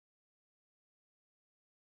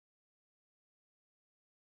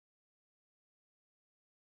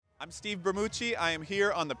I'm Steve Bermucci. I am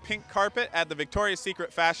here on the pink carpet at the Victoria's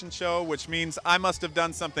Secret fashion show, which means I must have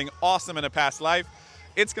done something awesome in a past life.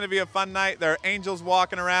 It's going to be a fun night. There are angels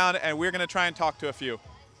walking around, and we're going to try and talk to a few.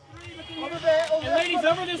 Over there, and ladies,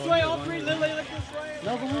 over this way, all three. Lily, look this way.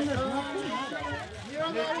 No, go in there.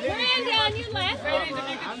 Miranda, you left. Ladies, if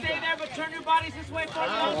you can stay there, but turn your bodies this way for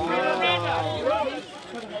Miranda.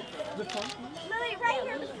 Lily, right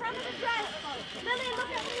here, the front of the dress. Lily, look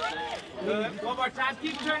at me. One more time.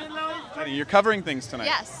 Keep turning, Lily. Eddie, you're covering things tonight.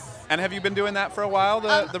 Yes. And have you been doing that for a while,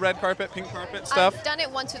 the red carpet, pink carpet stuff? I've done it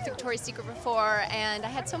once with Victoria's Secret before, and I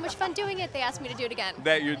had so much fun doing it, they asked me to do it again.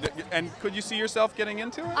 And could you see yourself getting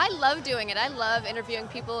into it? I love doing it. I love interviewing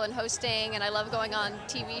people and hosting, and I love going on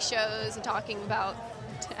TV shows and talking about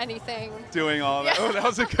anything. Doing all that. Yeah. Oh, that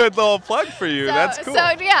was a good little plug for you. That's cool. So,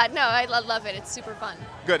 yeah, no, I love it. It's super fun.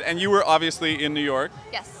 Good. And you were obviously in New York.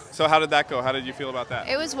 Yes. So how did that go? How did you feel about that?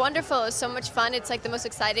 It was wonderful. It was so much fun. It's like the most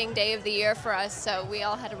exciting day of the year for us, so we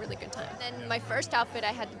all had a really good time. And then my first outfit,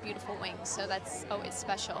 I had the beautiful wings, so that's always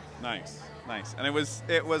special. Nice, nice. And it was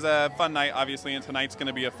a fun night, obviously, and tonight's going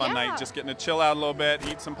to be a fun night. Just getting to chill out a little bit,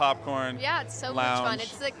 eat some popcorn. Yeah, it's so lounge. much fun.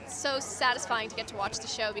 It's like so satisfying to get to watch the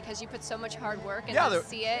show because you put so much hard work and to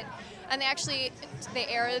see it. And they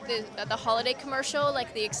air the holiday commercial,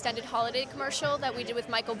 like the extended holiday commercial that we did with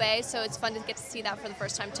Michael Bay, so it's fun to get to see that for the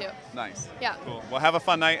first time too. Nice. Yeah. Cool. Well, have a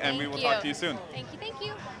fun night, and Thank we will you. talk to you soon. Thank you, thank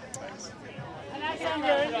you. Thanks.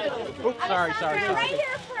 Oops, sorry. Right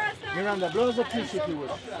here for us. Miranda, blow us a kiss if you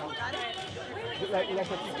would.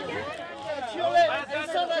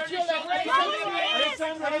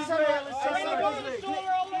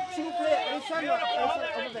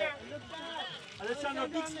 Alessandra,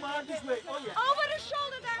 big smile this way. Oh, yeah. Over the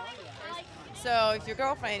shoulder, darling. So if your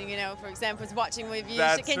girlfriend, for example, is watching with you,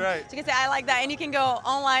 That's she can right. say, I like that, and you can go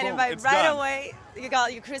online and buy it's right done. away. You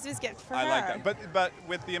got your Christmas gift for her. I like that. But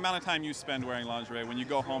with the amount of time you spend wearing lingerie, when you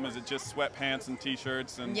go home, is it just sweatpants and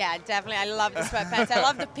t-shirts? And Yeah, definitely. I love the sweatpants. I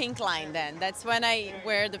love the pink line then. That's when I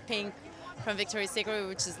wear the pink from Victoria's Secret,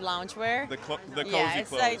 which is loungewear. the cozy yeah, it's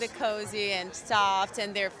clothes. like the cozy and soft,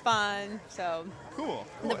 and they're fun. So Cool.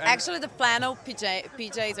 actually, the flannel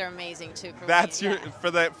PJs are amazing too. That's me. your for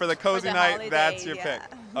the cozy the night. holiday, That's your yeah.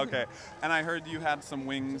 pick. Okay. And I heard you had some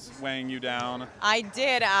wings weighing you down. I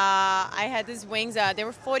did. I had these wings. They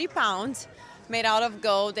were 40 pounds, made out of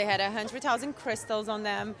gold. They had 100,000 crystals on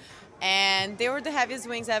them, and they were the heaviest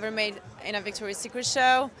wings ever made in a Victoria's Secret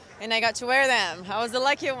show. And I got to wear them. I was the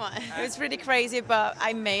lucky one. It was pretty crazy, but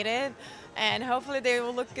I made it, and hopefully they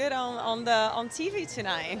will look good on TV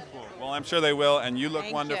tonight. Cool. Well, I'm sure they will, and you look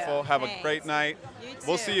Thank wonderful. you. Have Thanks. a great night. You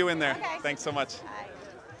We'll too. see you in there. Okay. Thanks so much. Bye.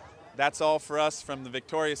 That's all for us from the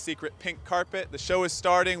Victoria's Secret pink carpet. The show is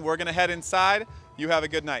starting. We're going to head inside. You have a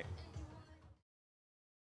good night.